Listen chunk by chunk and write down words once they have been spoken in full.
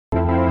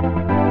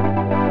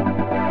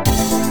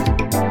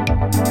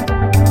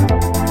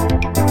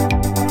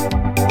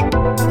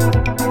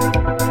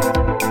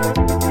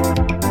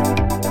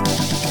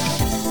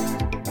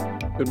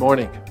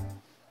morning.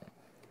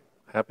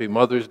 Happy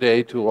Mother's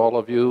Day to all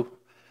of you.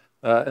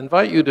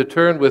 Invite you to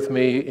turn with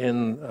me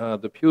in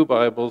the Pew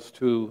Bibles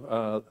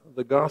to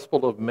the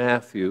Gospel of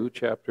Matthew,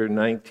 chapter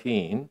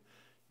 19.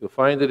 You'll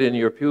find it in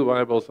your Pew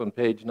Bibles on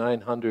page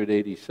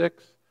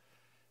 986.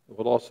 It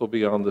will also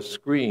be on the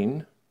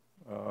screen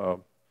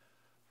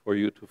for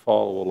you to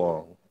follow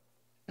along.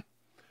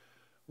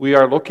 We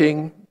are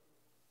looking,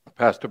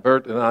 Pastor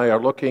Bert and I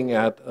are looking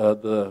at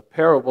the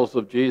parables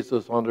of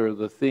Jesus under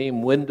the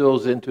theme,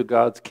 Windows into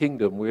God's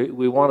Kingdom.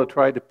 We want to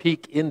try to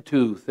peek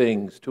into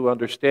things, to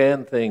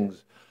understand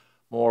things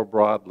more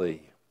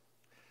broadly.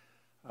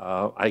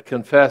 I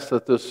confess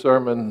that this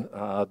sermon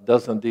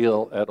doesn't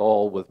deal at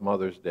all with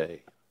Mother's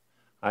Day.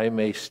 I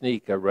may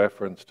sneak a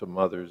reference to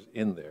mothers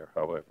in there,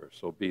 however,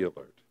 so be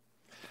alert.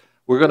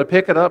 We're going to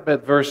pick it up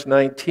at verse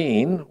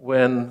 19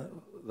 when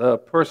the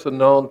person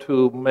known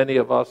to many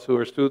of us who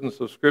are students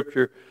of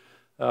Scripture,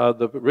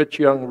 the rich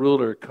young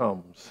ruler,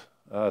 comes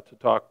to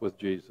talk with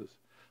Jesus.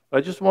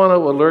 I just want to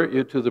alert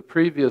you to the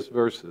previous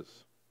verses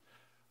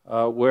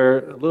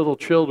where little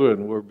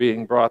children were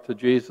being brought to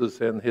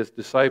Jesus and his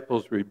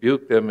disciples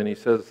rebuked them, and he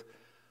says,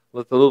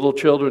 "Let the little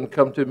children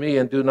come to me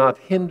and do not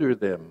hinder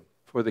them,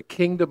 for the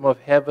kingdom of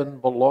heaven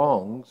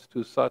belongs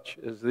to such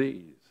as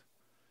these."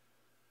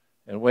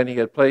 And when he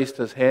had placed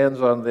his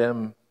hands on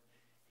them,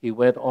 he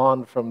went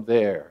on from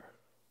there.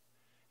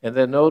 And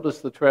then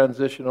notice the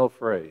transitional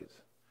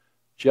phrase,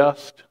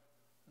 just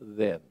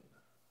then.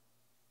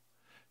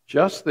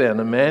 Just then,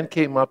 a man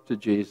came up to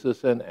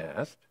Jesus and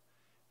asked,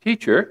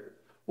 "Teacher,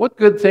 what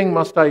good thing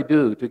must I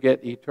do to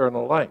get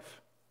eternal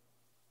life?"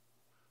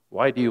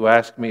 "Why do you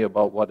ask me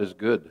about what is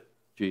good?"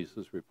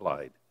 Jesus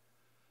replied.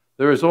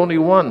 "There is only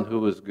one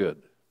who is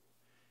good.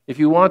 If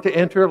you want to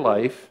enter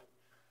life,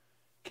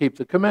 keep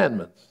the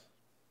commandments."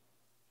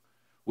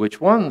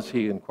 "Which ones?"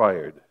 he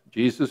inquired.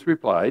 Jesus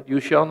replied, "You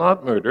shall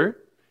not murder.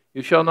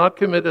 You shall not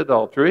commit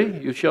adultery.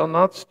 You shall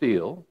not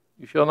steal.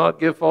 You shall not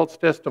give false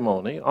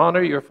testimony.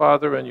 Honor your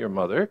father and your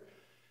mother.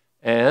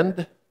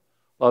 And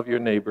love your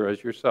neighbor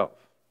as yourself."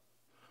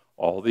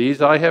 "All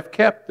these I have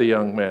kept," the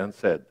young man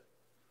said.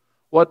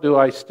 "What do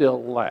I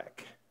still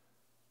lack?"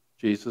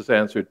 Jesus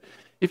answered,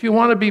 "If you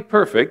want to be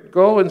perfect,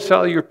 go and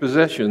sell your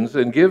possessions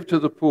and give to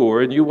the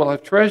poor, and you will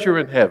have treasure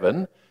in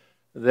heaven.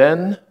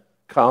 Then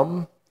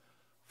come,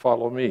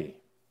 follow me."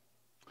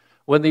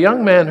 When the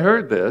young man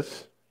heard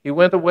this, he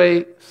went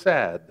away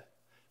sad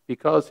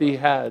because he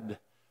had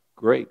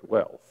great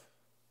wealth.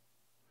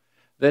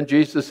 Then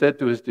Jesus said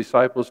to his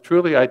disciples,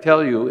 "Truly I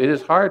tell you, it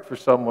is hard for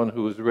someone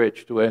who is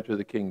rich to enter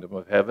the kingdom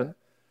of heaven.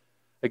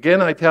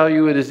 Again I tell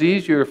you, it is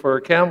easier for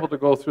a camel to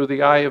go through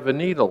the eye of a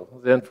needle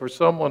than for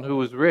someone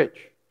who is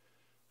rich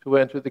to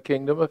enter the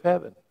kingdom of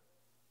heaven."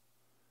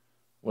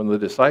 When the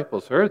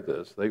disciples heard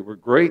this, they were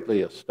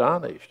greatly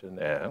astonished and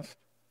asked,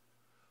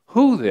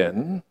 "Who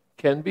then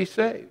can be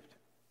saved?"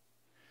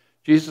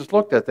 Jesus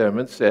looked at them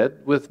and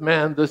said, "With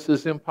man this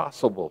is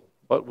impossible,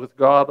 but with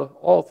God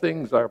all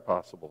things are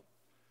possible."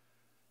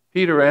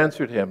 Peter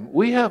answered him,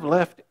 "We have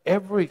left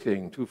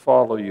everything to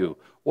follow you.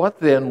 What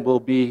then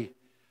will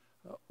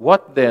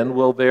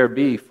there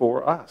be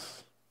for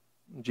us?"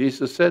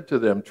 Jesus said to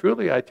them,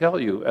 "Truly I tell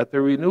you, at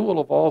the renewal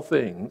of all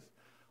things,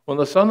 when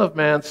the Son of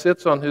Man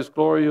sits on his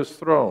glorious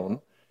throne,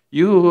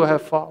 you who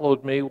have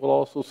followed me will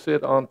also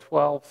sit on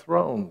 12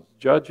 thrones,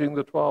 judging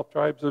the 12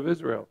 tribes of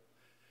Israel.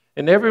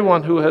 And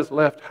everyone who has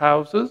left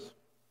houses,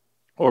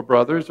 or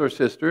brothers or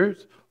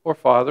sisters, or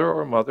father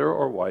or mother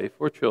or wife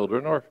or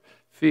children or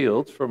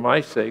fields for my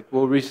sake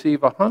will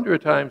receive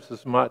 100 times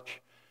as much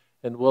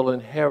and will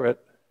inherit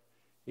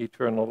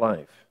eternal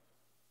life.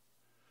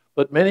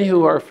 But many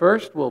who are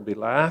first will be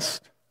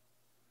last,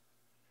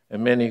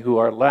 and many who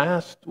are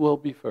last will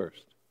be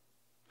first.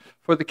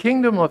 For the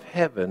kingdom of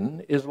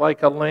heaven is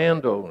like a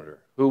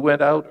landowner who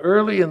went out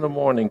early in the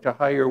morning to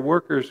hire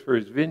workers for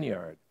his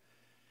vineyard.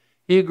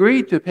 He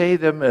agreed to pay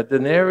them a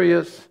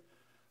denarius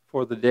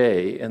for the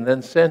day and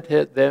then sent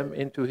them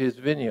into his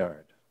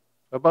vineyard.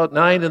 About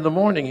 9 in the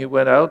morning he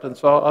went out and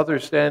saw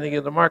others standing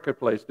in the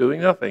marketplace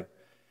doing nothing.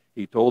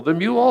 He told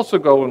them, "You also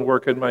go and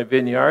work in my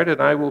vineyard,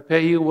 and I will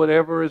pay you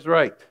whatever is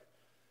right."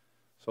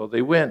 So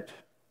they went.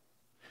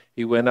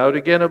 He went out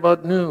again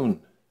about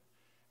noon,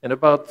 and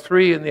about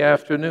 3 in the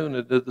afternoon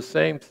and did the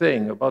same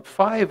thing. About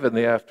 5 in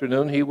the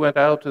afternoon he went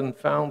out and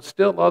found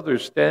still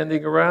others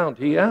standing around.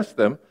 He asked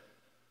them,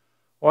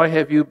 "Why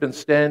have you been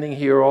standing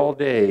here all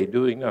day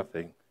doing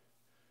nothing?"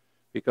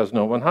 "Because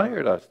no one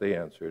hired us," they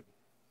answered.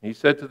 He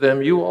said to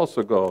them, "You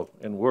also go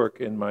and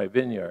work in my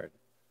vineyard."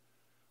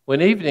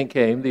 When evening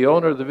came, the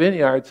owner of the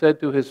vineyard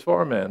said to his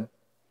foreman,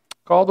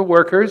 "Call the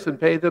workers and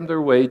pay them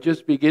their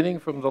wages, beginning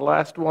from the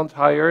last ones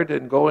hired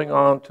and going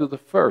on to the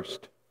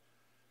first."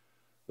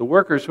 The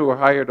workers who were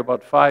hired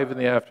about 5 in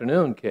the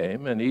afternoon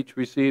came, and each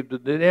received a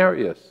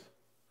denarius.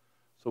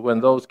 So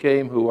when those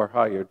came who were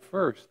hired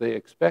first, they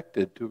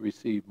expected to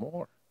receive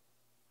more.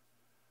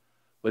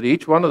 But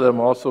each one of them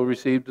also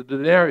received a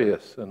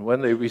denarius, and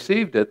when they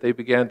received it, they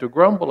began to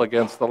grumble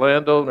against the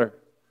landowner.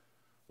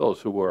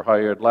 "Those who were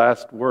hired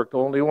last worked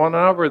only 1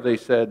 hour," they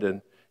said,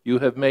 "and You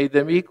have made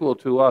them equal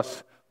to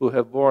us who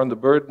have borne the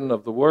burden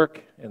of the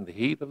work and the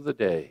heat of the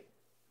day."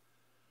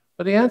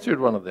 But he answered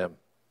one of them,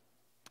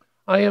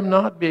 "I am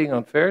not being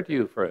unfair to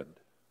you, friend.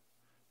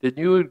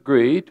 Didn't you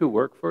agree to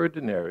work for a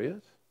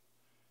denarius?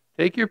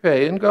 Take your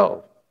pay and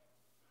go.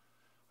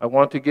 I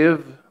want to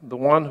give the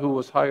one who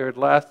was hired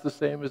last the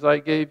same as I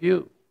gave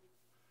you.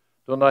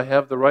 Don't I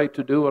have the right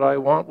to do what I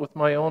want with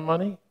my own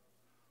money?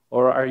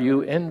 Or are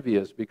you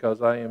envious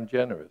because I am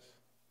generous?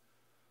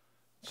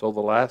 So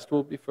the last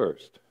will be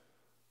first,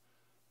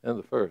 and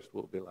the first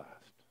will be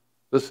last."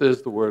 This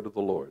is the word of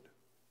the Lord.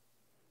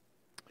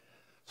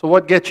 So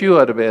what gets you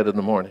out of bed in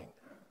the morning?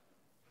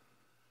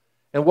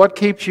 And what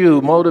keeps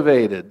you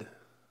motivated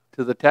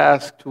to the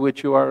task to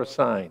which you are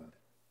assigned?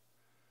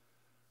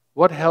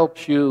 What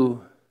helps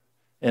you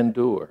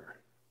endure?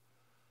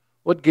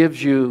 What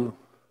gives you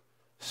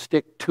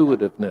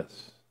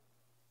stick-to-itiveness?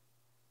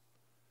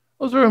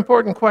 Those are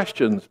important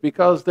questions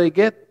because they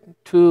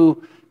get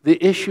to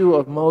the issue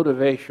of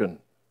motivation.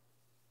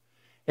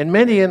 And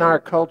many in our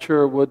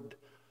culture would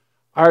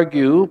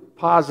argue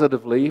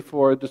positively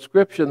for a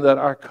description that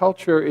our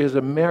culture is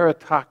a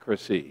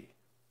meritocracy,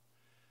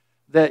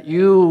 that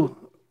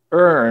you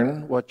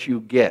earn what you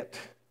get,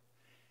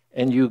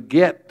 and you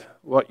get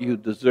what you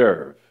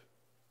deserve.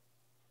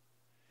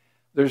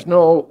 There's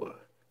no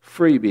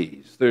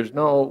freebies. There's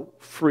no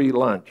free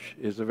lunch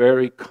is a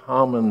very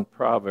common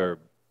proverb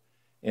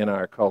in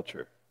our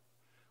culture.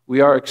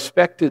 We are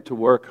expected to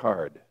work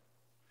hard.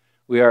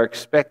 We are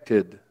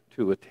expected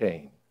to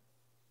attain.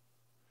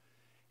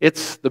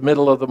 It's the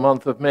middle of the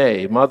month of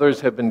May.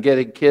 Mothers have been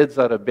getting kids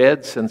out of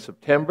bed since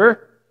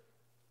September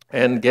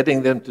and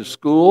getting them to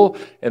school.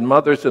 And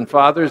mothers and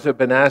fathers have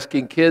been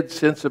asking kids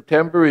since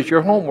September, "Is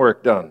your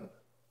homework done?"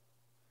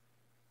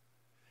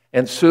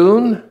 And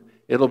soon,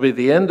 it'll be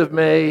the end of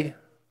May,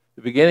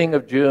 the beginning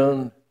of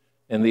June,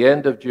 and the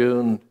end of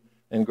June,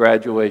 and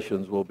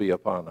graduations will be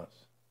upon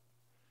us.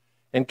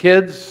 And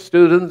kids,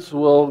 students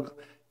will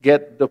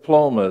get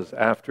diplomas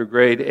after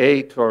grade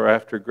 8 or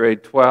after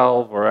grade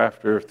 12 or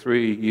after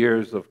 3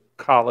 years of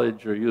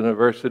college or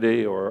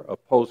university or a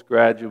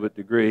postgraduate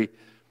degree.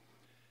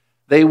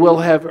 They will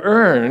have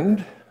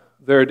earned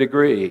their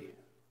degree.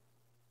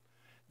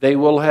 They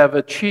will have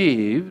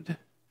achieved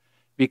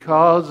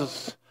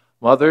because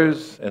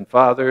mothers and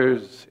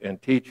fathers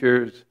and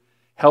teachers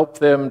help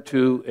them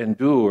to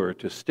endure,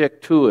 to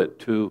stick to it,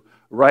 to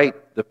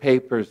write the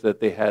papers that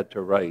they had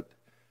to write,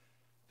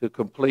 to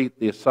complete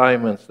the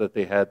assignments that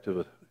they had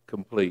to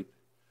complete,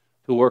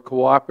 to work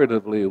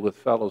cooperatively with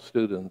fellow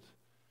students,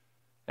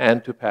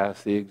 and to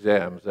pass the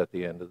exams at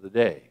the end of the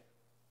day.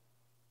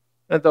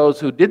 And those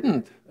who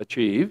didn't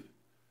achieve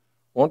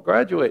won't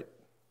graduate.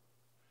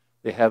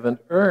 They haven't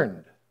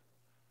earned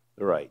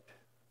the right.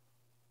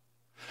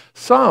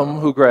 Some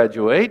who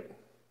graduate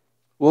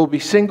will be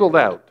singled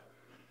out.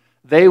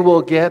 They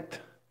will get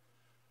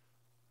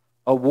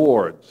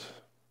awards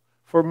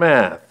for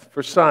math,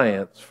 for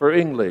science, for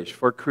English,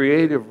 for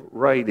creative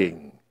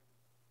writing.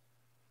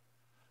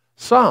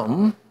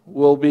 Some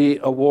will be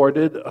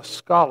awarded a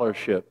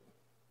scholarship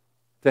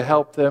to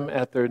help them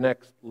at their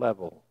next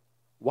level.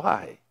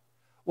 Why?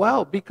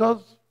 Well,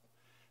 because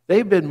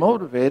they've been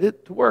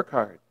motivated to work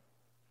hard.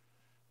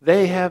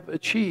 They have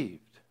achieved.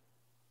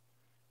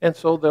 And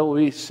so they'll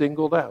be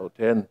singled out.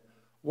 And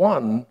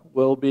one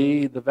will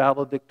be the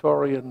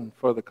valedictorian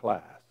for the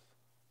class.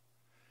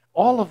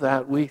 All of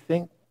that we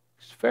think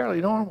is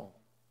fairly normal.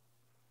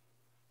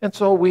 And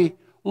so we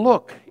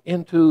look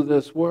into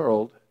this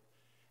world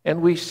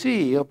and we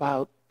see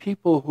about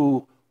people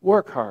who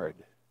work hard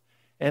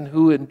and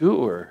who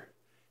endure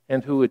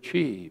and who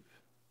achieve.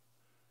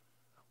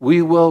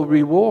 We will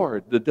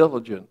reward the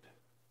diligent,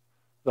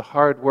 the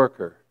hard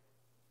worker.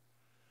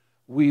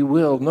 We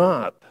will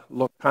not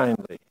look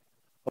kindly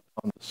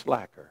upon the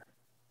slacker.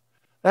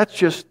 That's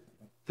just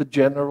the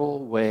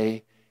general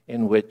way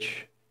in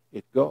which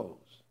it goes.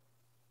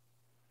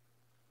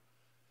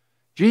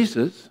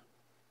 Jesus,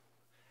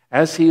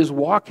 as he is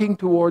walking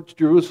towards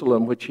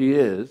Jerusalem, which he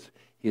is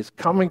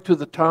coming to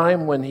the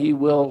time when he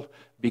will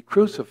be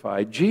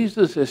crucified.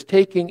 Jesus is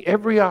taking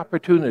every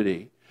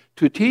opportunity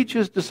to teach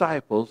his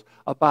disciples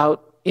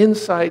about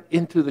insight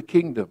into the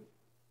kingdom.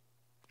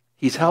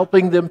 He's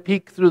helping them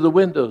peek through the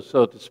window,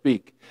 so to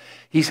speak.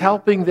 He's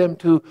helping them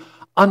to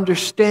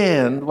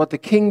understand what the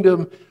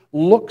kingdom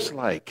looks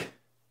like.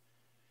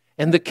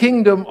 And the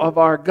kingdom of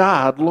our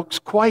God looks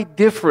quite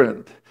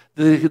different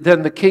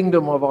than the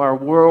kingdom of our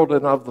world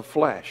and of the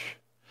flesh.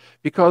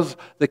 Because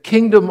the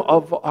kingdom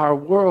of our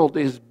world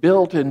is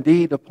built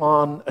indeed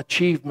upon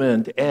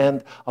achievement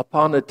and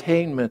upon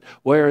attainment,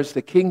 whereas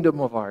the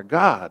kingdom of our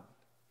God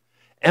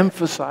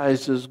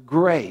emphasizes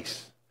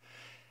grace.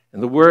 In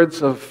the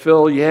words of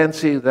Phil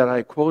Yancey that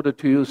I quoted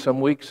to you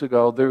some weeks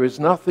ago, there is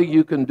nothing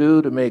you can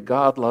do to make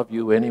God love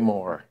you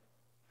anymore.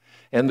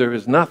 And there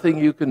is nothing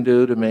you can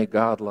do to make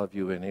God love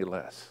you any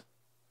less.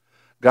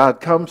 God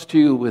comes to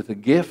you with a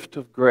gift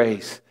of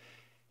grace,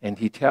 and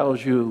he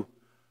tells you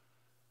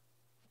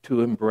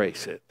to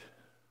embrace it.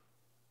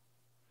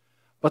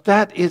 But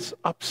that is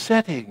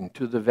upsetting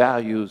to the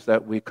values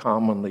that we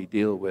commonly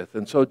deal with.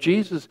 And so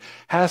Jesus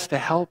has to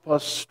help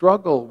us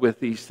struggle with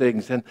these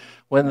things. And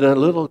when the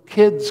little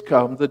kids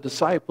come, the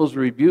disciples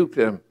rebuke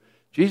them.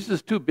 Jesus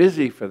is too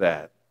busy for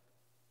that.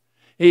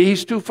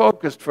 He's too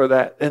focused for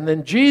that. And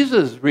then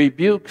Jesus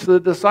rebukes the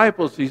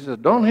disciples. He says,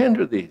 don't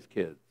hinder these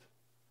kids.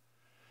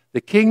 The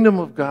kingdom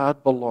of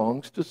God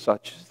belongs to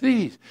such as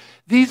these.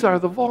 These are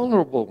the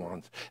vulnerable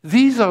ones.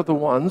 These are the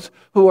ones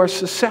who are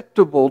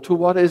susceptible to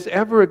what is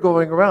ever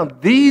going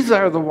around. These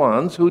are the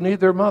ones who need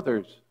their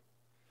mothers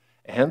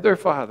and their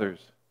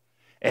fathers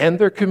and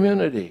their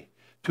community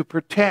to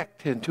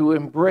protect and to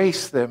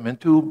embrace them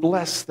and to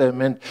bless them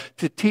and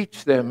to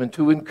teach them and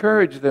to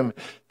encourage them,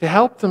 to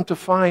help them to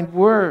find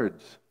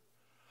words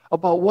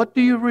about what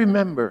do you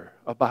remember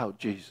about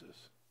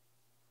Jesus.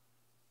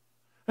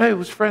 It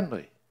was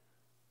friendly.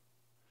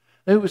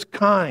 It was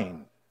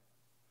kind,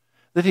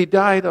 that he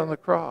died on the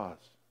cross,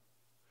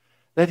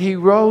 that he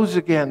rose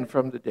again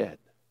from the dead.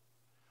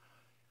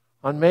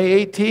 On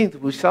May 18th,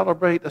 we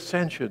celebrate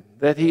Ascension,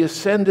 that he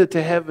ascended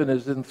to heaven,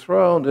 is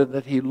enthroned, and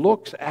that he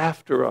looks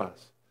after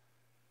us.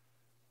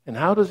 And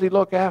how does he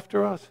look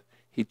after us?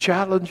 He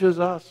challenges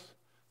us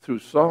through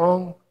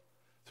song,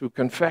 through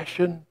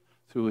confession,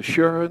 through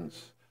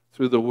assurance,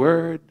 through the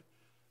word,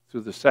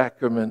 through the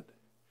sacrament.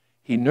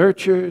 He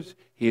nurtures,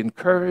 he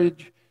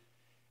encourages,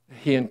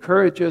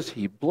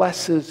 he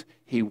blesses,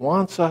 he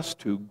wants us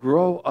to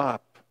grow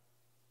up,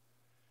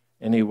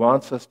 and he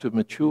wants us to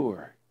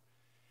mature.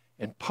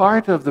 And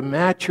part of the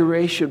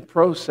maturation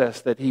process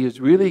that he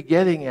is really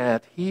getting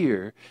at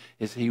here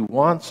is he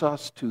wants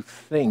us to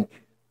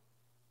think.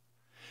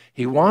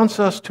 He wants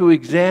us to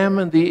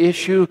examine the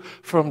issue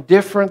from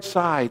different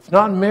sides,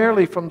 not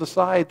merely from the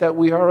side that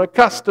we are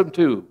accustomed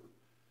to.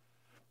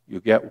 You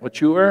get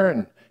what you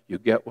earn, you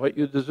get what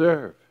you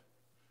deserve.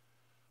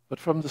 But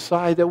from the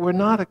side that we're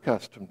not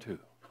accustomed to.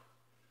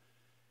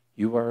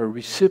 You are a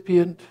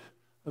recipient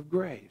of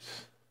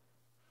grace,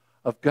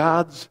 of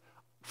God's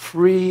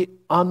free,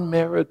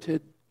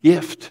 unmerited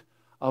gift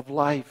of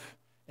life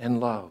and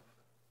love.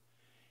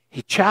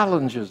 He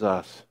challenges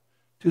us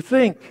to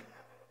think.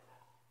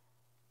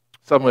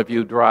 Some of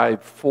you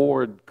drive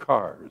Ford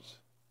cars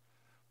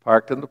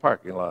parked in the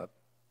parking lot.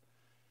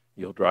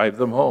 You'll drive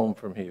them home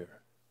from here.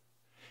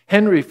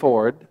 Henry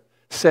Ford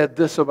said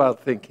this about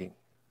thinking.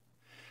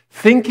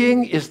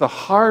 Thinking is the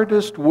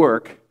hardest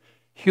work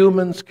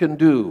humans can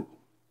do,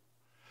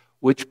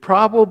 which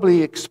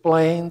probably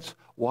explains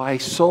why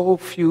so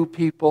few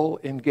people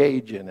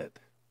engage in it.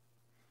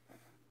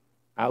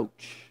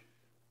 Ouch.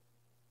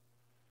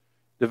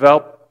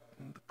 Developed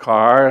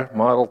car,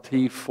 Model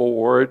T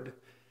Ford,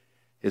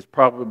 is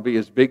probably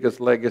his biggest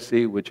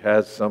legacy, which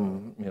has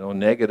some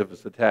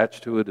negatives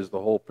attached to it, is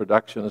the whole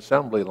production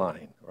assembly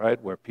line,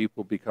 right, where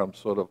people become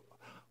sort of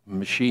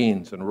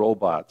machines and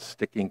robots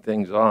sticking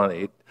things on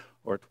 8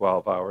 or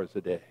 12 hours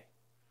a day.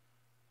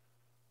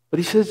 But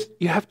he says,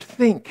 you have to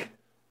think.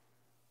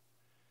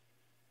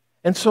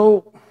 And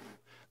so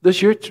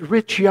this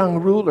rich young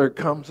ruler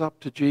comes up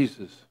to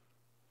Jesus.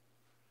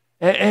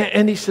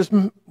 And he says,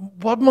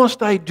 what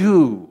must I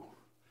do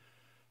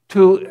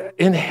to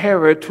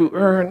inherit, to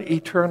earn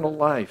eternal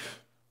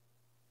life?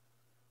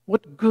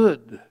 What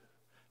good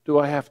do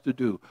I have to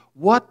do?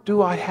 What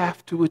do I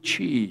have to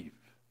achieve?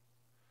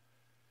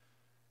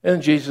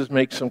 And Jesus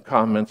makes some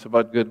comments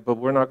about good, but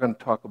we're not going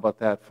to talk about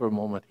that for a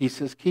moment. He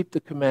says, keep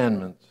the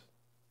commandments.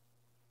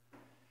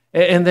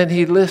 And then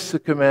he lists the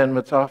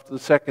commandments off the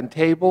second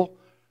table.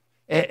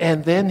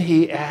 And then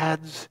he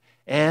adds,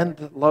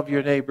 and love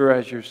your neighbor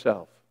as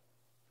yourself.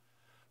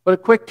 But a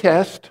quick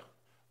test,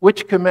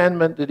 which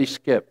commandment did he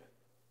skip?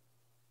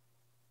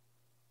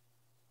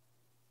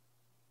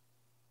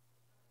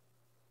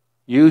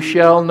 You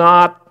shall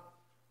not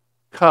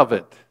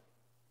covet.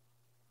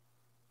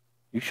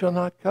 You shall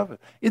not covet.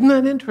 Isn't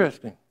that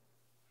interesting?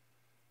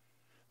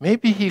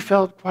 Maybe he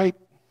felt quite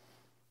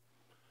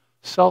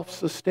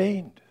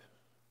self-sustained.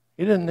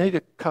 He didn't need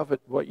to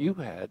covet what you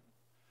had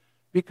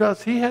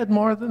because he had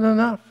more than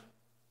enough.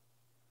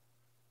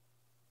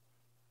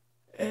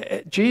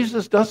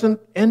 Jesus doesn't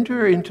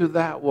enter into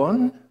that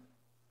one.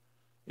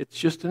 It's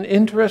just an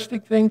interesting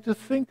thing to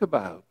think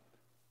about.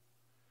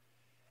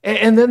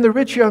 And then the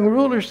rich young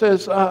ruler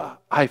says,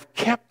 I've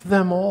kept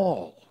them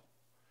all.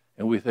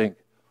 And we think,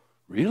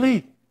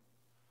 really?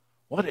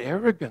 What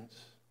arrogance.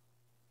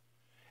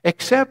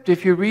 Except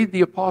if you read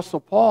the Apostle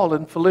Paul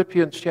in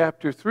Philippians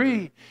chapter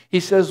 3, he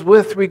says,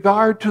 with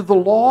regard to the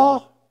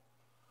law,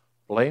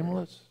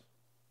 blameless.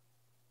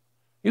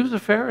 He was a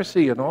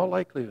Pharisee in all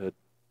likelihood.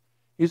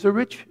 He's a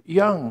rich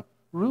young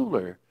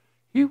ruler.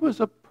 He was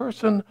a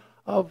person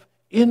of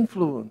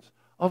influence,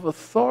 of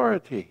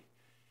authority.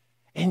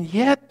 And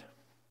yet,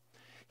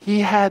 he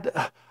had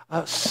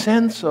a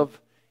sense of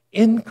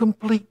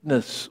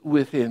incompleteness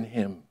within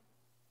him.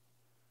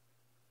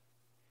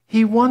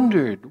 He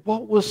wondered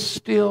what was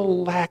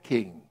still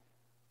lacking.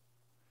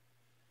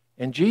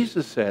 And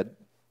Jesus said,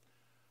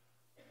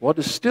 what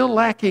is still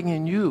lacking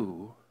in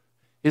you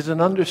is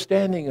an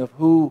understanding of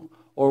who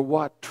or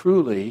what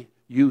truly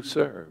you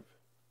serve.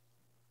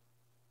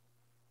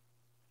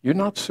 you're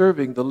not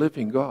serving the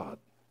living God.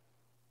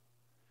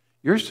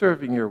 You're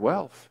serving your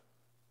wealth.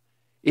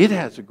 It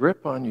has a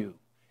grip on you.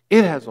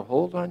 It has a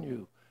hold on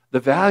you. The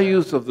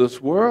values of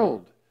this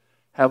world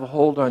have a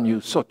hold on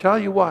you. So tell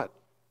you what,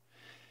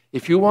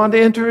 if you want to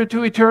enter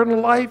into eternal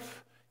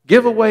life,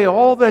 give away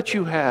all that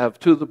you have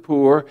to the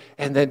poor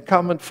and then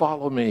come and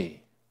follow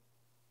me.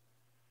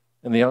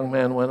 And the young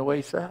man went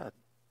away sad.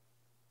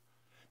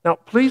 Now,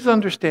 please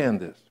understand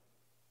this.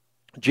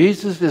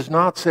 Jesus is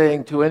not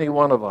saying to any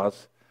one of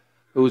us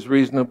who is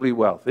reasonably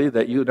wealthy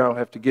that you now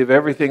have to give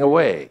everything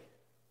away.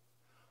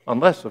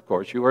 Unless, of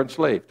course, you are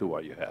enslaved to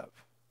what you have.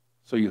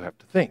 So you have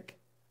to think.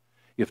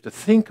 You have to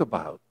think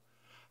about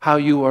how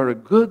you are a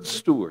good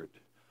steward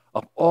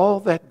of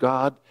all that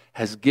God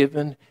has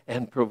given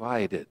and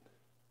provided.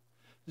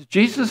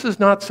 Jesus is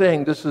not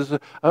saying this is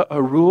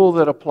a rule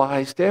that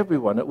applies to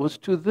everyone. It was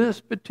to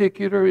this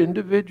particular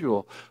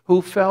individual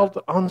who felt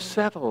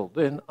unsettled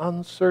and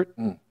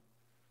uncertain.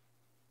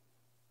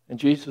 And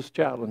Jesus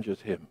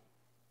challenges him.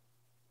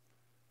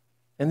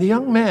 And the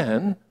young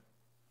man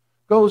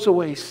goes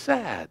away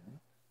sad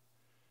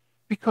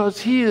because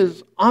he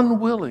is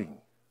unwilling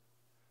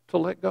to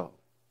let go.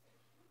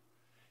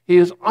 He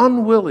is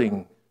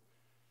unwilling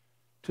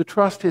to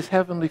trust his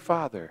heavenly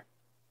Father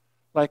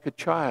like a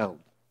child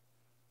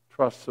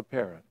trusts a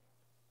parent.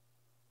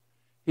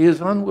 He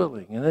is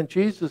unwilling. And then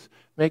Jesus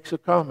makes a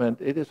comment.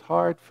 It is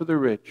hard for the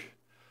rich,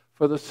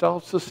 for the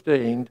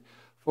self-sustained,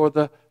 for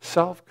the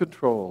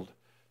self-controlled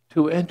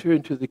to enter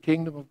into the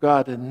kingdom of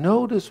God. And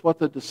notice what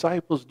the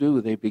disciples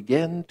do. They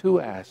begin to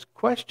ask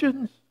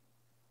questions.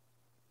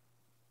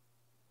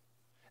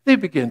 They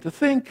begin to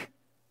think.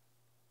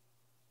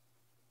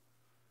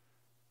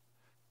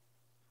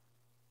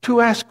 To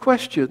ask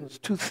questions,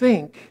 to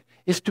think,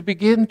 is to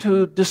begin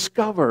to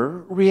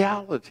discover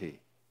reality.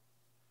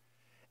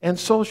 And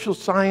social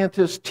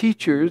scientists,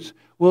 teachers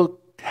will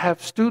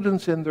have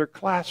students in their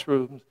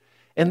classrooms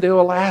and they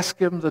will ask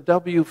them the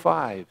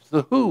W5s,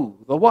 the who,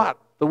 the what,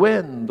 the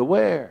when, the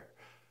where,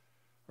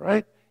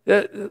 right?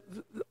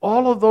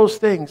 All of those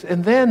things.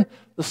 And then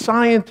the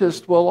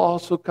scientist will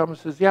also come and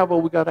says, yeah,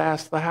 well, we got to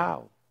ask the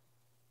how.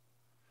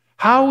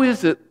 How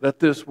is it that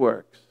this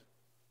works?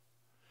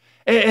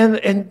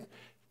 And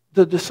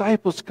the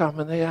disciples come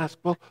and they ask,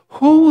 well,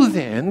 who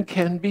then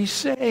can be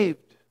saved?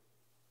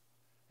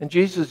 And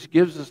Jesus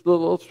gives this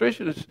little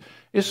illustration.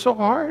 It's so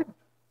hard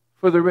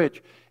for the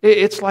rich.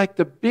 It's like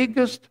the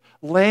biggest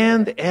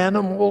land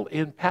animal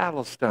in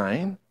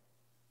Palestine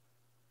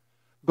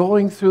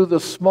going through the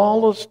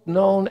smallest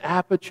known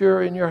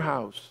aperture in your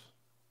house,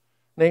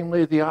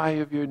 namely the eye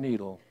of your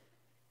needle.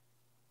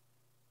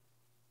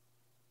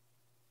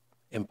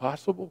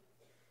 Impossible.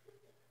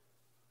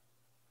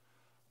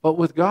 But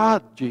with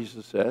God,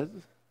 Jesus says,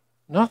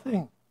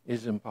 nothing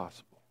is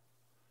impossible.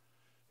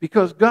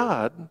 Because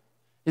God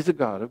is a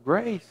God of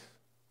grace.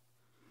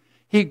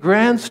 He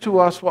grants to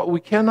us what we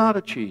cannot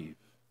achieve.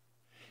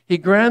 He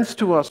grants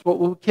to us what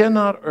we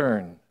cannot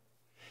earn.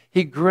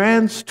 He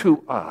grants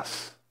to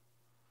us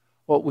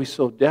what we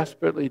so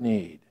desperately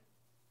need,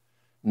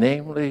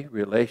 namely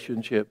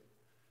relationship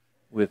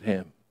with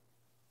Him.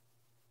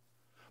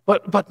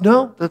 But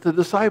note that the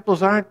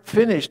disciples aren't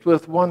finished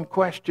with one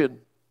question.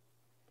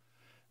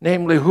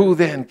 Namely, who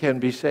then can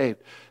be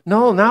saved?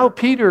 No, now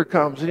Peter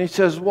comes and he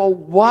says, well,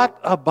 what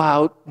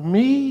about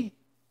me?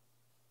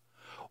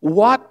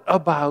 What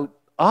about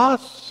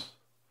us?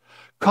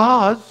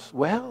 Because,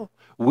 well,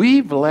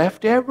 we've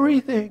left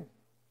everything.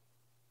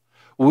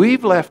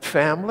 We've left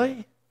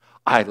family.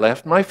 I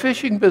left my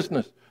fishing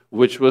business,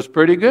 which was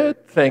pretty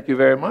good. Thank you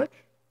very much.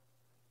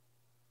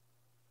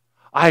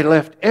 I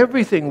left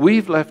everything.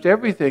 We've left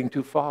everything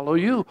to follow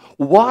you.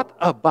 What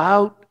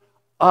about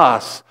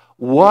us?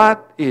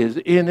 What is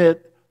in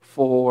it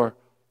for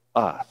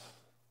us?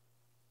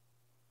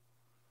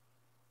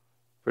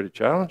 Pretty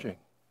challenging.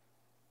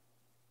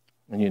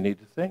 And you need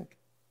to think.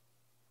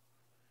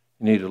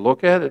 You need to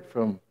look at it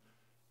from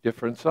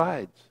different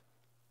sides.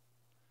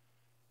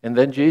 And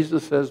then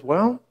Jesus says,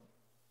 well,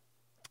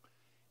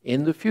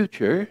 in the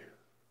future,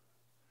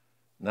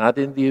 not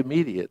in the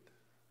immediate,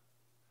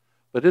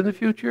 but in the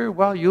future,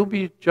 well, you'll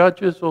be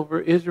judges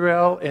over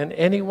Israel, and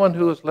anyone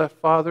who has left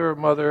father or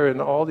mother and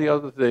all the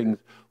other things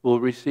will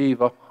receive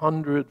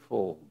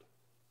 100-fold.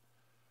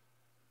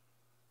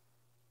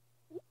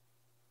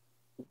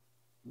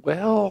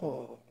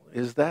 Well,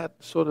 is that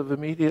sort of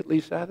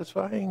immediately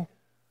satisfying?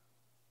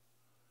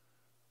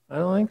 I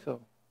don't think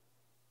so.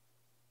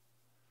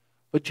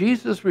 But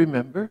Jesus,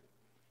 remember,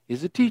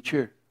 is a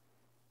teacher.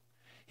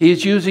 He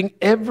is using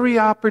every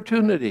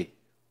opportunity.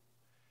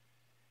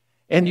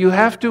 And you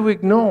have to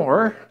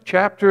ignore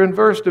chapter and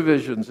verse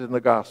divisions in the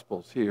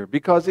Gospels here.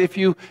 Because if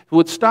you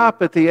would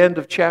stop at the end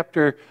of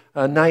chapter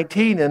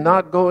 19 and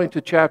not go into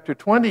chapter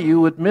 20,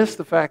 you would miss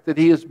the fact that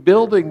he is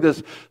building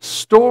this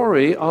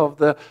story of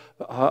the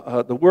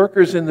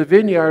workers in the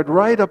vineyard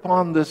right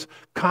upon this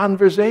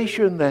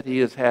conversation that he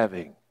is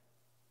having.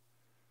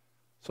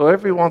 So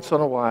every once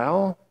in a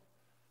while,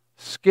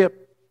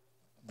 skip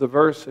the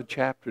verse and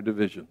chapter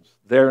divisions.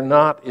 They're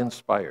not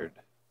inspired.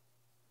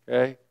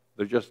 Okay?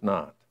 They're just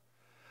not.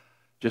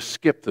 Just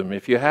skip them.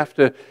 If you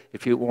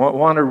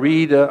want to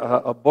read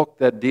a book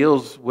that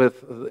deals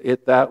with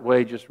it that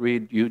way, just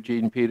read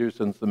Eugene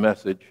Peterson's The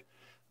Message.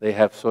 They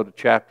have sort of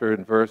chapter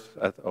and verse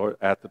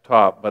at the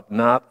top, but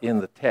not in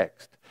the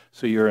text.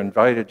 So you're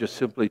invited just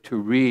simply to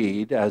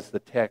read as the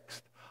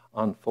text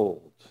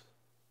unfolds.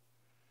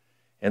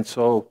 And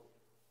so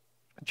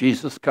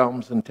Jesus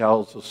comes and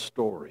tells a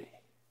story.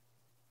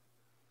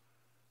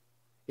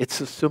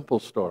 It's a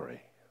simple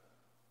story.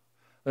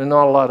 There's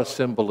not a lot of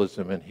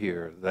symbolism in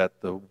here,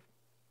 that the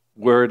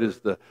word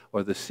is the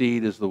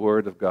seed is the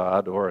word of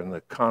God, or in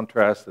the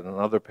contrast in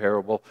another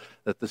parable,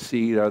 that the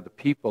seed are the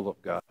people of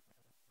God.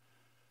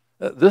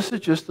 This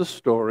is just a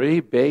story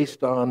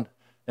based on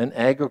an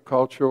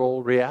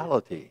agricultural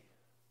reality.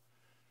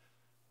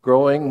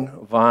 Growing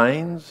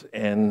vines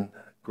and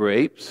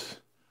grapes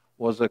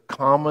was a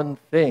common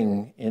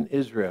thing in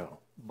Israel.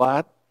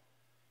 But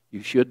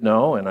you should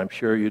know, and I'm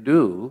sure you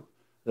do,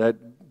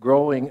 that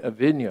growing a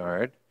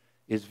vineyard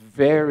is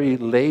very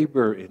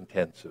labor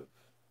intensive.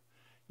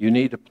 You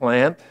need to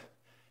plant,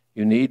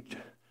 you need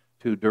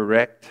to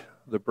direct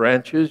the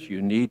branches,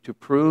 you need to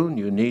prune,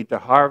 you need to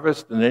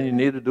harvest, and then you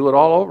need to do it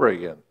all over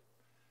again.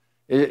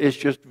 It's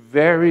just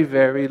very,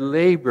 very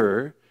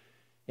labor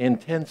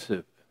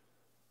intensive.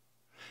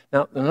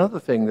 Now, another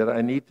thing that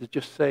I need to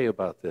just say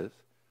about this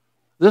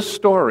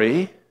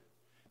story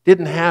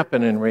didn't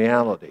happen in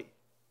reality.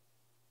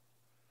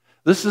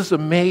 This is a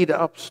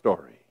made-up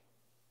story.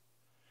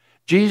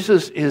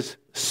 Jesus is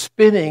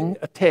spinning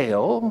a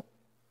tale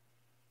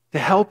to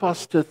help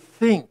us to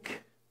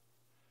think,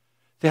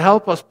 to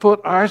help us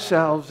put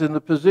ourselves in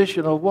the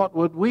position of what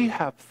would we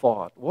have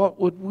thought, what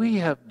would we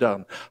have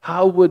done,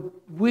 how would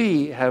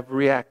we have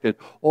reacted,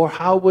 or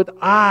how would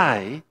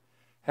I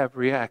have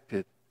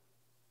reacted.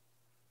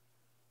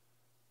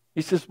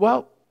 He says,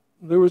 well,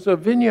 there was a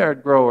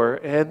vineyard grower,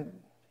 and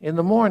in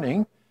the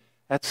morning,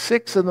 at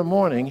 6 in the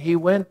morning, he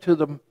went to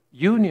the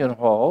union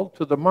hall,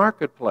 to the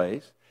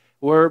marketplace,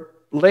 where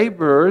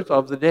laborers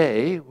of the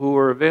day who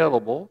were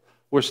available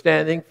were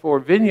standing for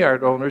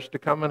vineyard owners to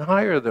come and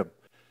hire them.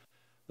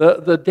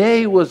 The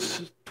day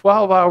was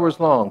 12 hours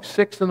long,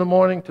 6 in the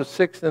morning to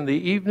 6 in the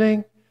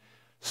evening,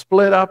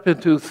 split up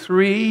into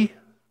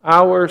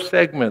 3-hour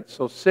segments.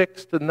 So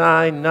 6 to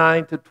 9,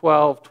 9 to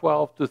 12,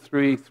 12 to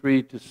 3,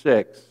 3 to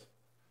 6.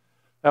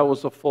 That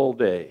was a full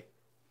day.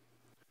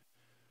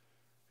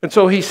 And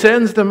so he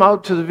sends them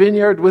out to the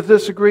vineyard with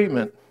this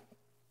agreement.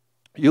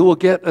 You will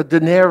get a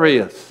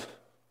denarius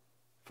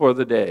for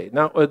the day.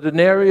 Now, a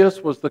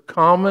denarius was the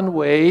common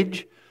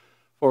wage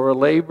for a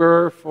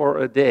laborer for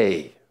a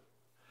day.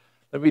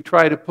 Let me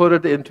try to put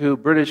it into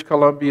British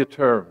Columbia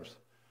terms.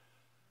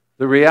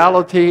 The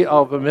reality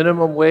of a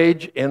minimum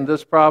wage in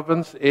this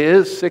province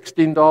is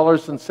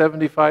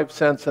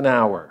 $16.75 an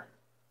hour.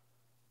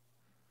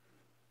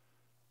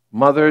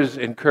 Mothers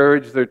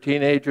encourage their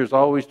teenagers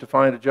always to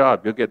find a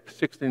job. You'll get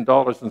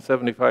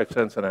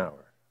 $16.75 an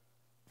hour.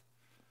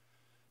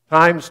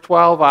 Times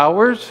 12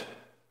 hours,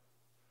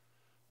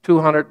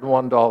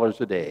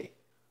 $201 a day.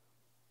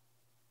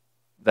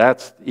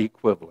 That's the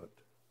equivalent,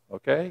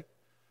 okay?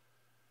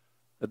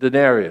 A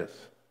denarius,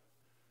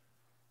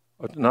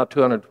 not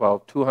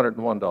 212,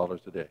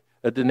 $201 a day.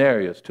 A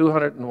denarius,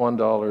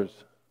 $201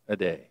 a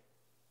day.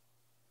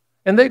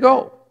 And they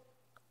go.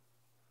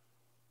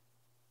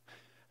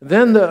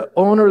 Then the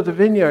owner of the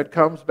vineyard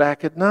comes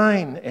back at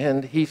 9,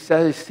 and he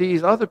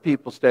sees other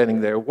people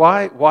standing there.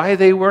 Why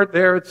they weren't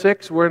there at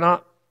 6, we're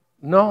not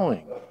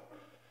knowing.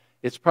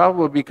 It's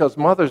probably because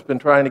mother's been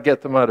trying to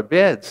get them out of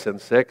bed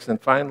since 6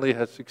 and finally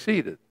has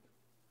succeeded.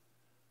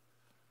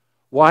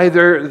 Why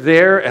they're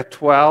there at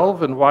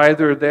 12 and why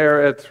they're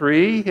there at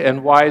 3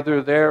 and why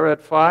they're there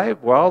at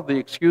 5? Well, the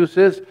excuse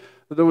is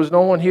there was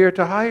no one here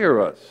to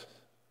hire us.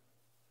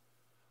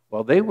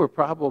 Well, they were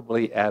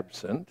probably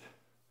absent,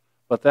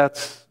 but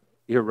that's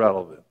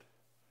irrelevant.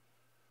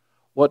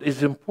 What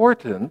is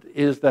important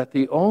is that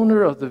the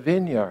owner of the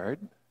vineyard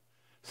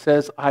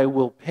says, I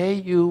will pay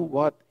you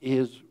what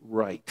is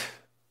right.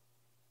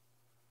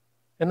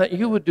 And that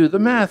you would do the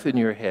math in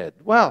your head.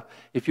 Well,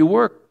 if you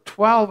work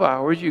 12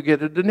 hours, you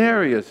get a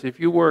denarius. If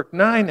you work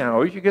 9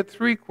 hours, you get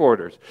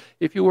 3/4.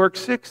 If you work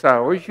 6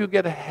 hours, you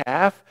get a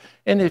half.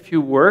 And if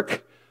you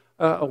work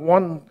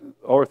 1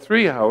 or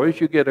 3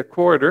 hours, you get a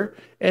quarter.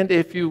 And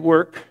if you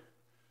work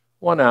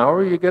 1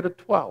 hour, you get a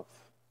 12th.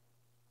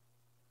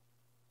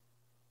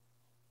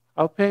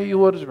 I'll pay you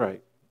what is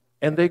right.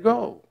 And they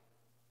go.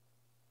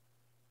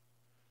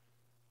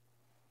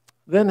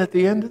 Then at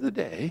the end of the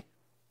day,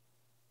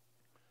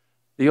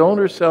 the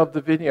owner of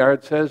the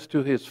vineyard says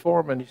to his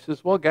foreman, he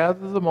says, well,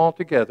 gather them all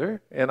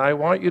together, and I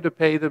want you to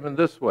pay them in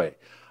this way.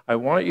 I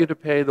want you to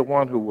pay the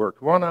one who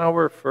worked 1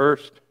 hour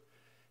first,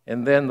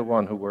 and then the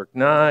one who worked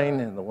 9,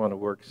 and the one who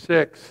worked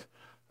 6,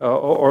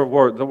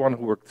 or the one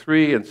who worked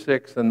 3 and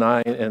 6 and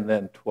 9, and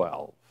then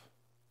 12.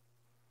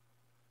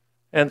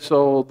 And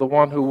so the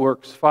one who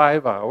works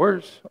 5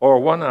 hours, or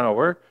 1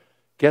 hour,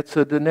 gets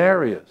a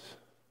denarius,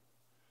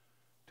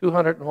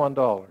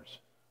 $201.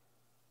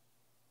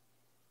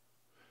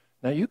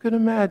 Now you can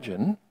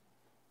imagine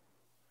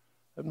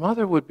that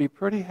mother would be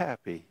pretty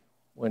happy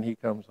when he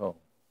comes home.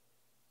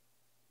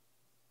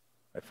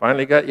 I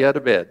finally got you out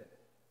of bed.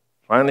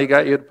 Finally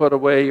got you to put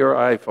away your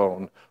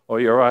iPhone or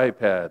your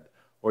iPad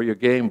or your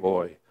Game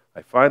Boy.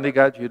 I finally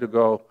got you to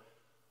go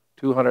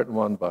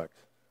 $201.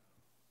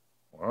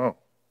 Wow.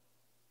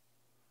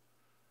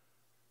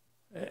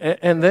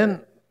 And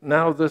then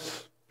now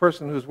this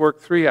person who's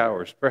worked 3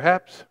 hours,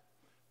 perhaps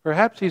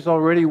he's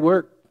already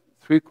worked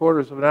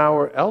 3/4 of an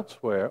hour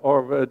elsewhere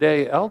or a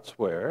day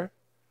elsewhere,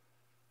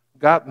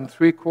 gotten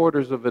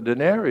 3/4 of a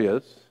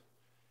denarius,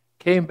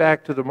 came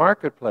back to the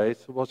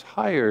marketplace, was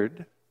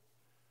hired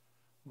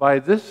by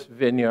this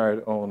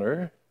vineyard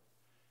owner,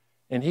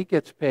 and he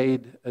gets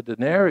paid a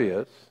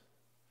denarius,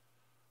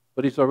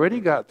 but he's already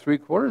got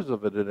 3/4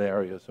 of a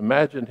denarius.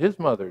 Imagine his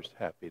mother's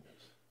happiness.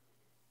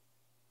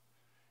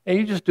 And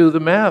you just do the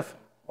math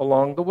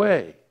along the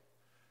way.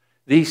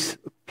 These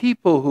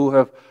people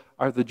who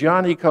are the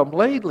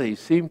Johnny-come-lately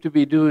seem to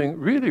be doing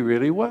really,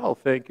 really well.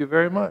 Thank you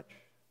very much.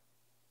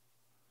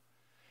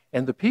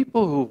 And the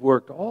people who've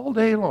worked all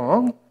day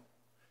long,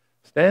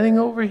 standing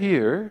over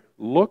here,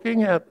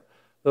 looking at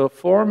the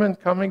foreman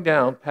coming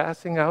down,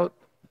 passing out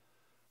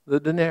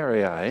the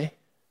denarii,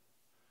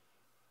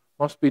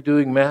 must be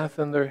doing math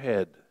in their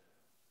head.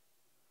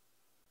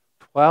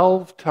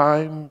 12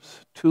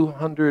 times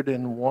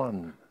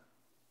 201.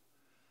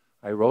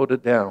 I wrote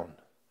it down.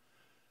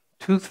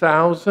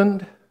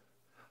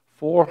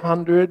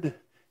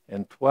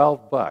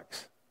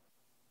 $2,412.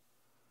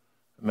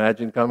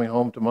 Imagine coming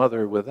home to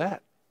mother with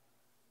that.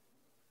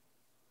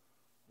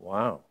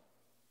 Wow.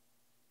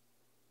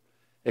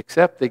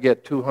 Except they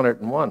get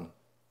 201.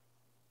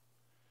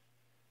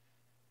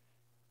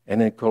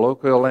 And in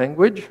colloquial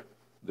language,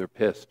 they're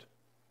pissed.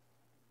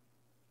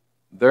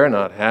 They're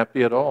not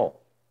happy at all.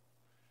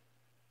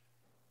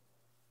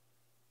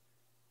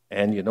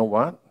 And you know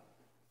what?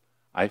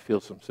 I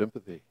feel some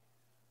sympathy.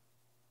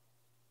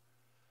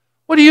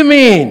 What do you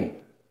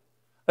mean?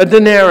 A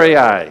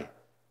denarii?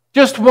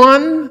 Just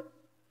one?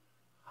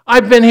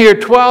 I've been here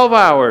 12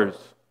 hours.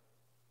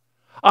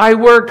 I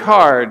worked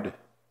hard.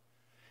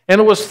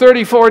 And it was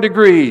 34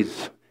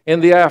 degrees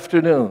in the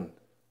afternoon.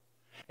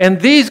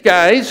 And these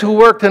guys who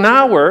worked an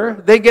hour,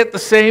 they get the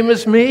same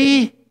as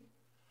me?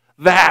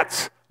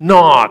 That's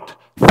not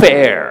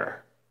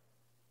fair.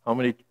 How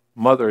many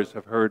mothers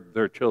have heard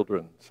their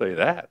children say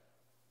that?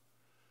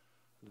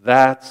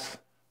 That's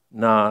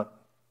not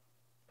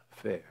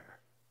fair.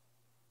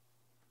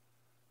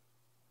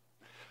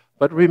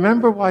 But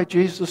remember why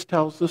Jesus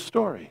tells this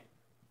story.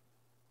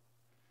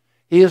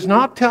 He is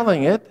not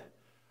telling it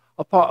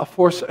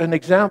for an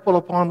example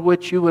upon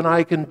which you and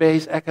I can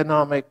base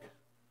economic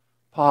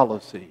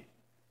policy.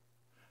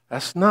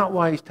 That's not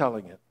why he's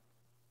telling it.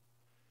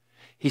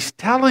 He's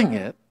telling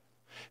it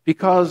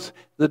because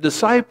the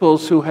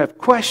disciples who have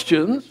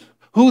questions,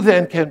 who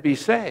then can be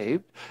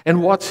saved,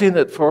 and what's in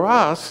it for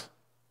us,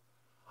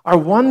 are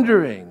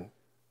wondering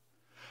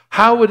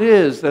how it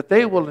is that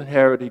they will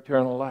inherit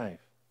eternal life.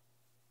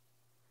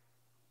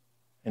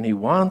 And he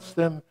wants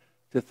them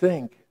to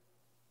think.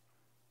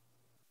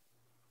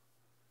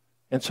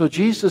 And so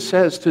Jesus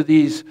says to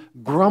these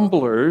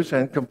grumblers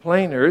and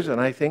complainers,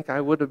 and I think I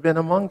would have been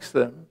amongst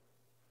them,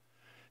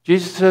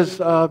 Jesus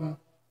says,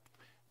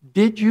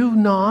 did you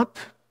not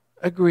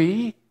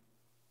agree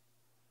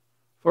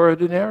for a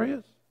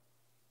denarius?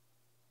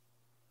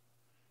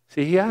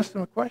 See, he asked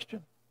them a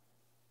question.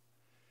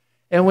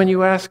 And when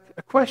you ask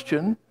a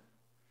question,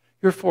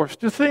 you're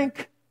forced to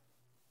think.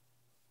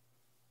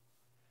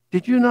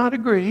 Did you not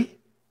agree?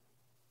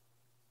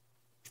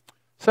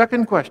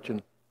 Second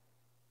question.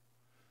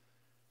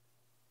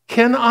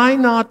 Can I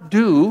not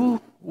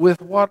do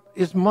with what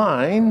is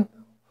mine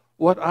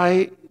what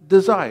I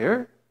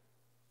desire?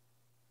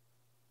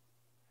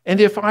 And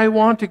if I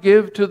want to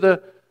give to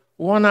the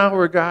 1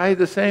 hour guy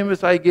the same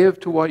as I give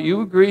to what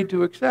you agreed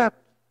to accept,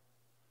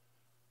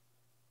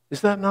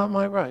 is that not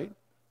my right?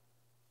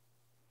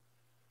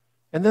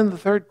 And then the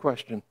third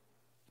question.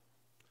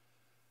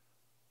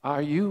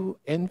 Are you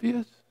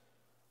envious?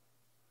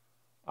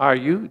 Are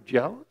you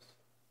jealous?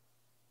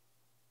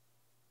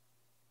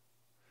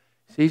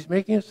 See, he's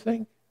making us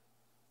think.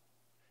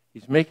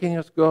 He's making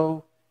us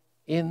go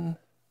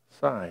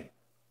inside.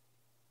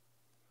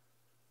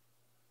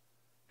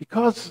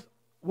 Because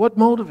what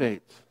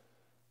motivates?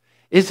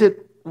 Is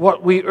it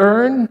what we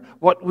earn,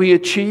 what we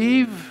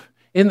achieve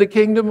in the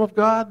kingdom of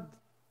God?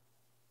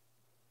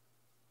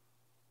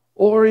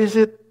 Or is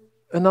it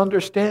an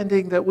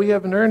understanding that we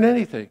haven't earned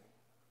anything?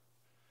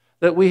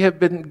 That we have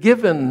been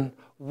given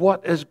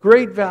what is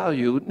great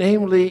value,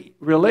 namely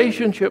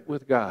relationship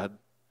with God,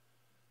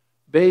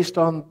 based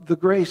on the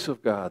grace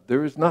of God.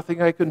 There is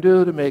nothing I can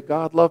do to make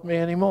God love me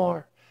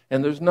anymore,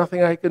 and there's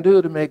nothing I can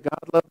do to make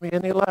God love me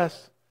any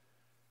less.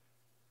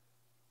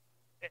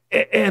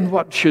 And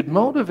what should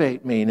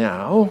motivate me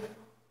now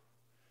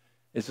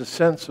is a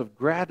sense of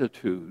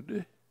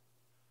gratitude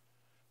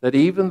that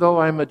even though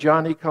I'm a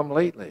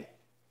Johnny-come-lately,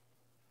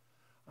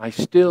 I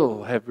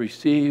still have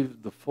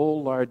received the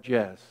full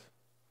largesse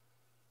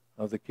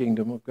of the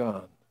kingdom of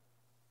God.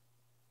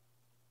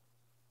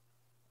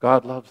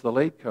 God loves the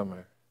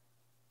latecomer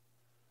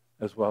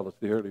as well as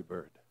the early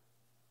bird.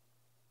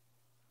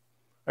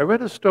 I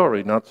read a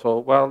story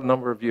a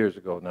number of years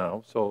ago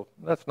now, so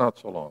that's not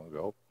so long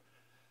ago,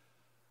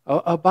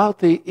 about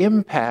the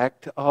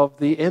impact of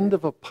the end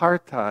of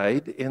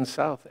apartheid in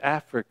South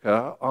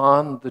Africa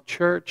on the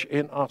church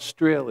in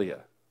Australia.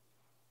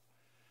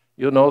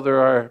 You know, there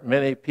are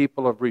many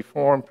people of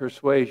Reformed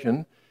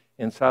persuasion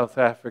in South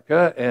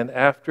Africa, and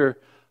after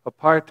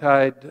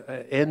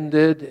apartheid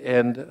ended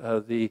and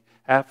the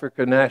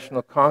African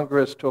National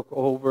Congress took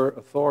over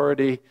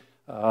authority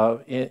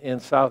in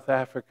South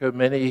Africa,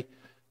 many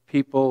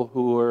people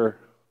who were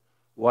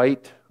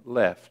white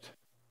left.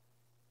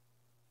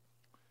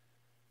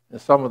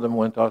 And some of them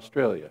went to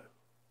Australia.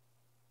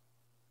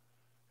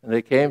 And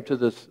they came to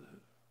this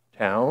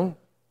town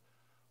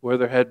where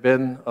there had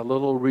been a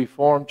little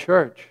Reformed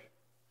church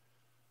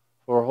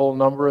for a whole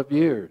number of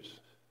years.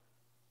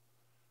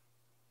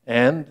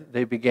 And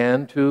they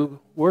began to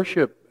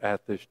worship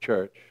at this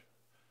church.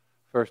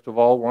 First of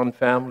all, one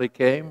family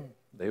came.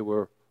 They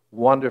were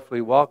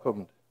wonderfully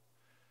welcomed.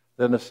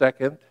 Then a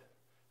second,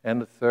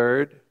 and a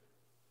third,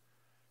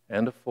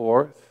 and a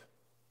fourth.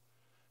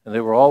 And they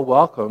were all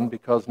welcomed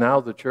because now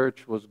the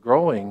church was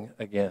growing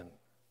again.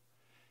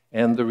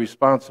 And the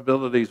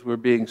responsibilities were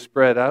being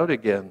spread out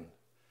again.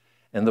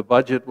 And the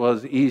budget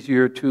was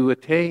easier to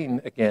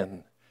attain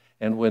again.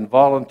 And when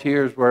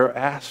volunteers were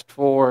asked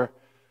for,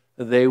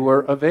 they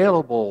were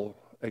available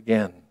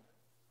again.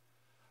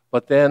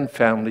 But then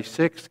family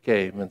 6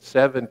 came, and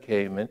 7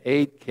 came, and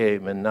 8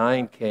 came, and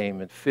 9 came,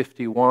 and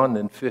 51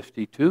 and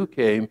 52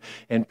 came.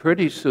 And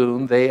pretty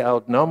soon they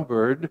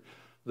outnumbered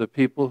the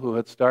people who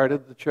had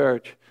started the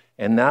church.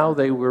 And now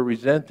they were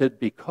resented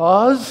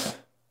because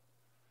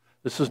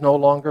this is no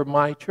longer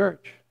my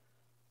church.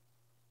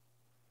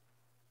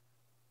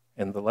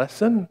 And the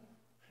lesson,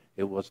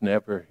 it was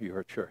never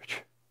your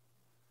church.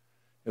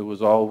 It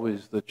was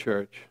always the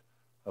church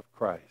of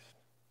Christ.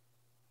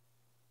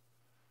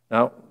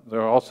 Now,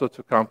 there are all sorts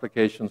of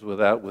complications with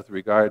that with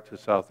regard to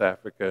South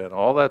Africa and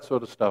all that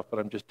sort of stuff, but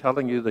I'm just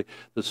telling you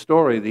the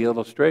story, the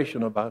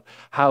illustration about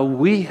how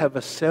we have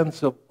a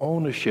sense of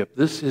ownership.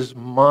 This is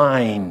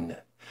mine.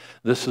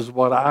 This is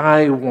what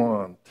I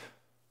want.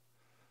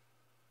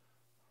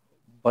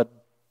 But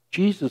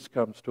Jesus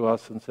comes to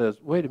us and says,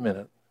 wait a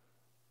minute.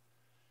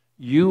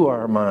 You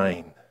are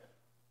mine.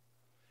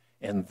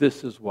 And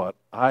this is what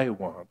I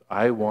want.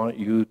 I want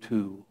you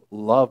to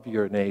love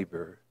your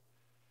neighbor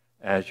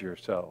as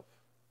yourself.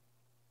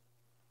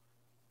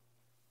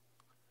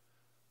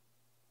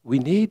 We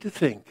need to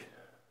think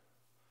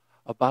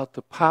about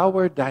the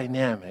power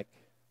dynamic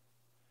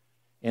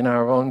in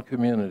our own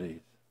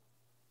communities.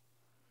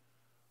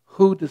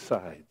 Who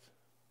decides?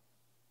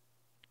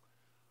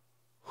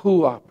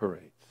 Who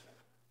operates?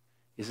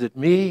 Is it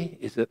me?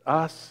 Is it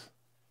us?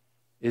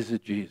 Is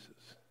it Jesus?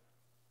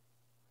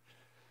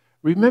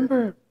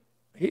 Remember,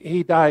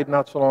 he died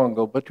not so long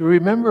ago, but do you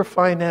remember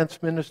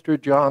Finance Minister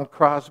John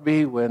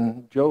Crosbie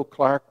when Joe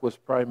Clark was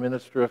Prime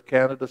Minister of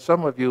Canada?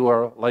 Some of you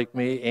are, like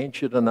me,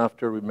 ancient enough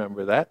to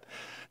remember that.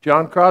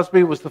 John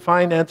Crosbie was the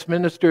finance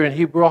minister, and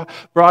he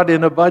brought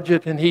in a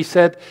budget, and he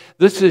said,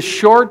 this is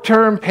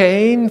short-term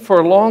pain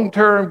for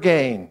long-term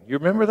gain. You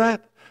remember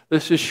that?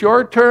 This is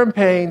short-term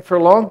pain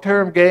for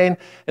long-term gain.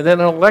 And then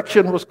an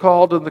election was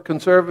called, and the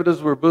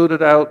Conservatives were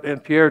booted out,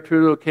 and Pierre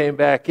Trudeau came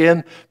back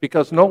in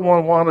because no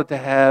one wanted to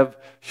have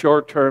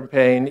short-term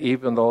pain,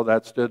 even though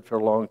that stood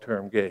for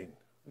long-term gain.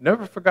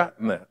 Never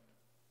forgotten that.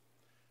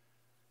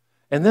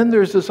 And then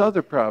there's this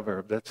other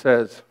proverb that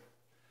says,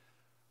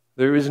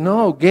 there is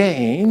no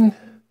gain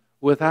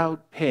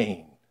without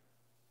pain.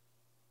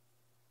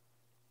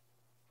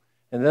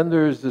 And then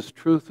there is this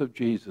truth of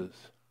Jesus.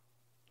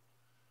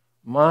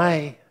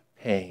 My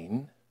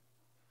pain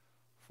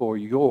for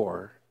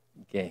your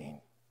gain.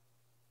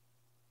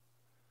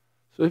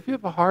 So if you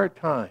have a hard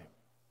time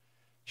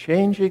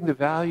changing the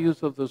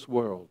values of this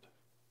world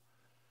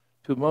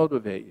to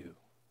motivate you,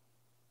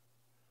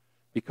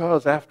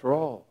 because after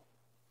all,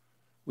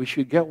 we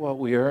should get what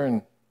we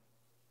earn.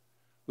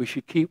 We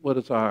should keep what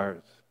is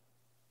ours.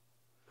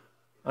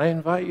 I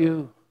invite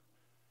you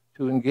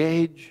to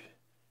engage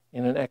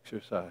in an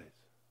exercise.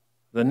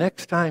 The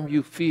next time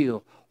you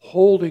feel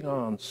holding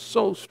on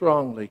so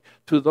strongly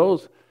to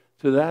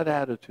that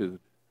attitude,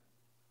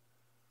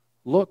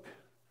 look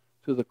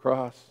to the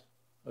cross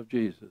of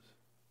Jesus,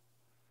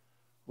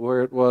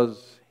 where it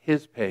was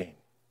his pain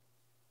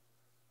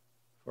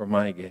for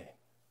my gain.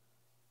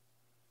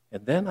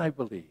 And then I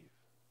believe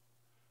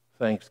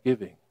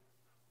thanksgiving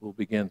will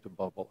begin to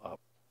bubble up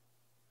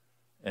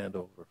and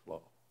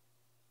overflow.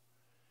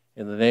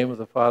 In the name of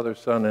the Father,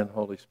 Son, and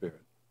Holy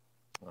Spirit.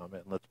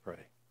 Amen. Let's pray.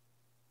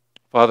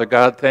 Father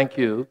God, thank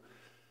you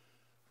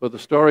for the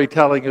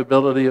storytelling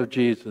ability of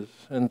Jesus.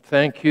 And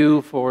thank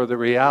you for the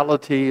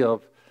reality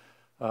of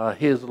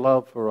his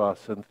love for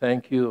us. And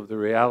thank you of the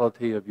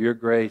reality of your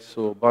grace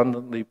so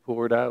abundantly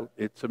poured out.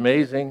 It's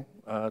amazing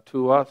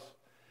to us,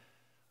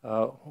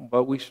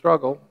 but we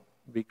struggle.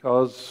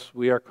 because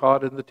we are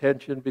caught in the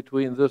tension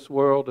between this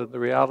world and the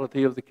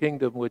reality of the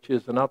kingdom, which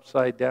is an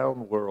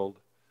upside-down world.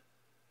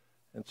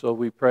 And so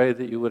we pray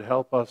that you would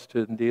help us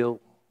to deal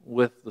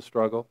with the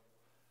struggle,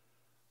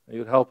 that you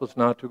would help us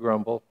not to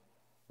grumble,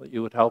 that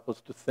you would help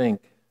us to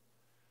think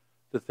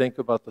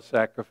about the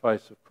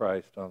sacrifice of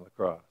Christ on the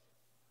cross.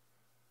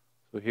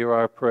 So hear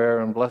our prayer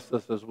and bless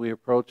us as we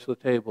approach the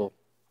table,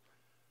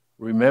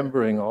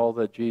 remembering all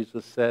that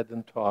Jesus said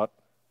and taught,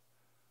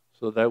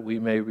 so that we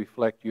may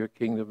reflect your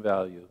kingdom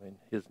value. In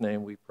his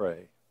name we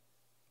pray.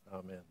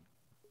 Amen.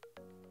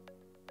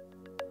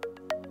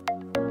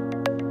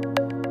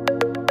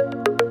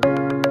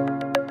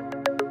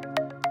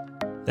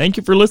 Thank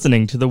you for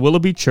listening to the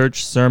Willoughby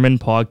Church Sermon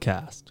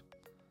Podcast.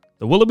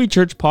 The Willoughby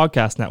Church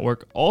Podcast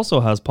Network also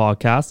has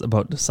podcasts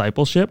about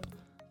discipleship,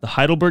 the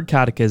Heidelberg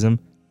Catechism,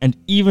 and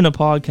even a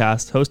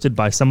podcast hosted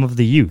by some of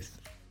the youth.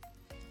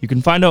 You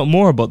can find out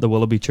more about the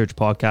Willoughby Church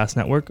Podcast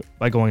Network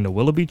by going to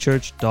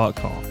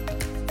willoughbychurch.com.